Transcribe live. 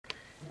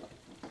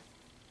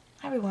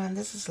everyone,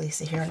 this is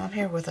Lisa here, and I'm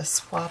here with a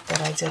swap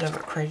that I did over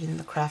at Creating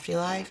the Crafty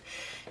Life.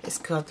 It's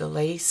called the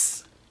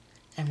Lace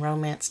and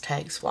Romance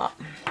Tag Swap.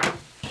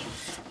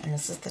 And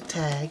this is the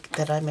tag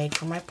that I made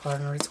for my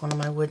partner. It's one of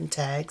my wooden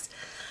tags.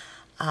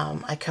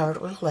 I covered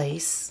it with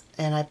lace,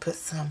 and I put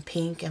some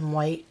pink and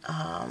white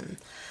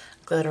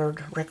glittered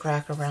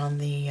rickrack around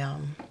the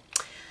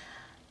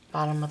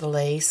bottom of the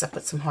lace. I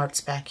put some hearts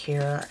back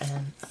here,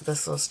 and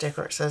this little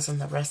sticker, it says,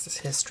 "And the rest is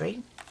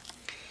history."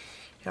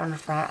 Here on the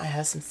front, I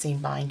have some seam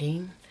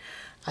binding.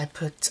 I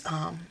put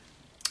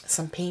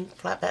some pink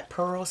flatback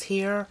pearls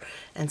here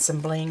and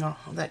some bling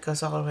that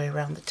goes all the way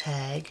around the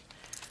tag.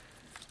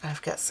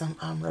 I've got some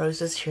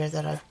roses here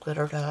that I've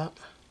glittered up,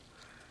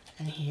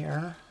 and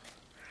here.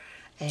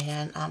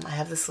 And I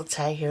have this little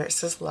tag here. It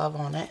says love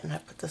on it, and I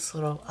put this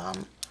little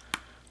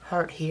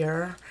heart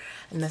here.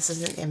 And this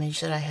is an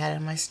image that I had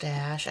in my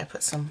stash. I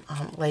put some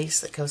lace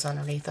that goes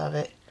underneath of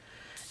it,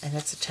 and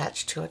it's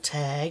attached to a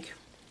tag.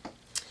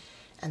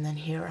 And then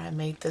here I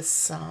made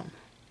this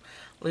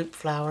loop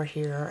flower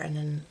here, and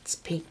then it's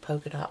pink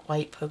polka dot,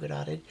 white polka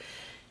dotted,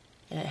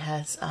 and it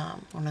has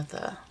one of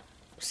the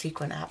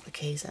sequin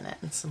appliques in it,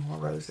 and some more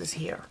roses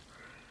here.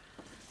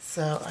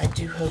 So I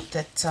do hope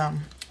that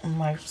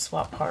my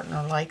swap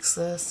partner likes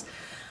this.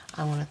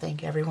 I want to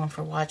thank everyone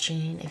for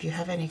watching. If you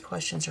have any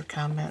questions or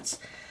comments,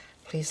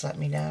 please let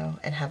me know,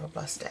 and have a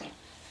blessed day.